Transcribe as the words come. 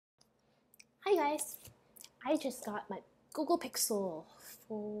Hi guys, I just got my Google Pixel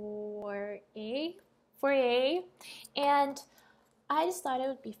 4a, 4a, and I just thought it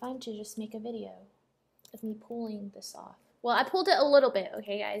would be fun to just make a video of me pulling this off. Well, I pulled it a little bit,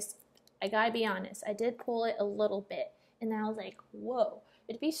 okay guys? I gotta be honest, I did pull it a little bit, and then I was like, whoa,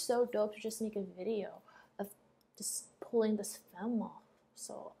 it'd be so dope to just make a video of just pulling this film off.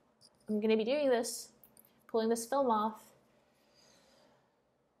 So I'm gonna be doing this, pulling this film off.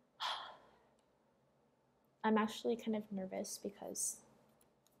 I'm actually kind of nervous because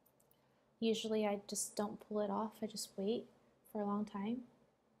usually I just don't pull it off. I just wait for a long time.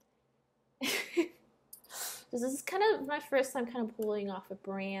 This is kind of my first time kind of pulling off a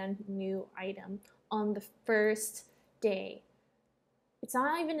brand new item on the first day. It's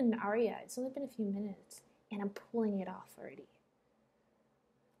not even an hour yet. It's only been a few minutes and I'm pulling it off already.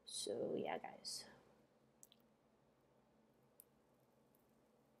 So yeah, guys.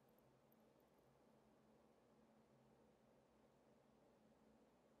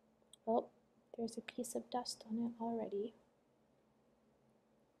 Oh, there's a piece of dust on it already.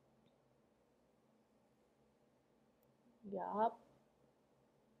 Yup.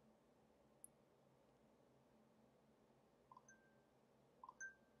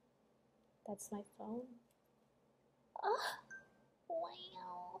 That's my phone. Oh,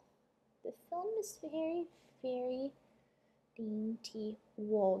 wow. The film is very, very dainty.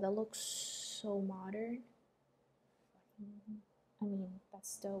 Whoa, that looks so modern. I mean,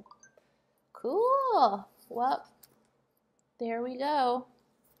 that's dope. Cool. Well, there we go.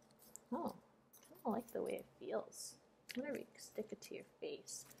 Oh, I don't like the way it feels. I wonder if you can stick it to your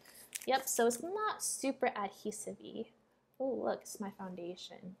face. Yep, so it's not super adhesive-y. Oh, look, it's my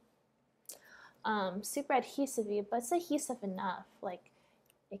foundation. Super adhesive-y, but it's adhesive enough. Like,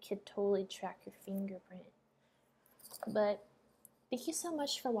 it could totally track your fingerprint. But thank you so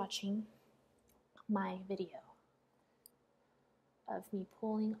much for watching my video of me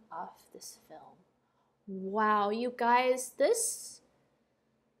pulling off this film. Wow, you guys, this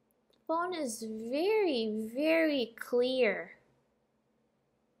phone is very, very clear.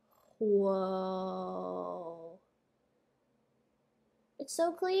 Whoa. It's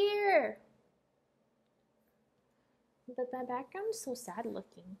so clear. But my background is so sad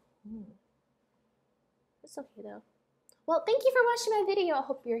looking. It's okay though. Well, thank you for watching my video. I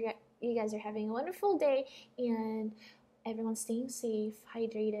hope you guys are having a wonderful day and everyone's staying safe,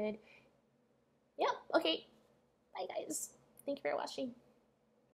 hydrated. Yep, okay. Bye guys. Thank you for watching.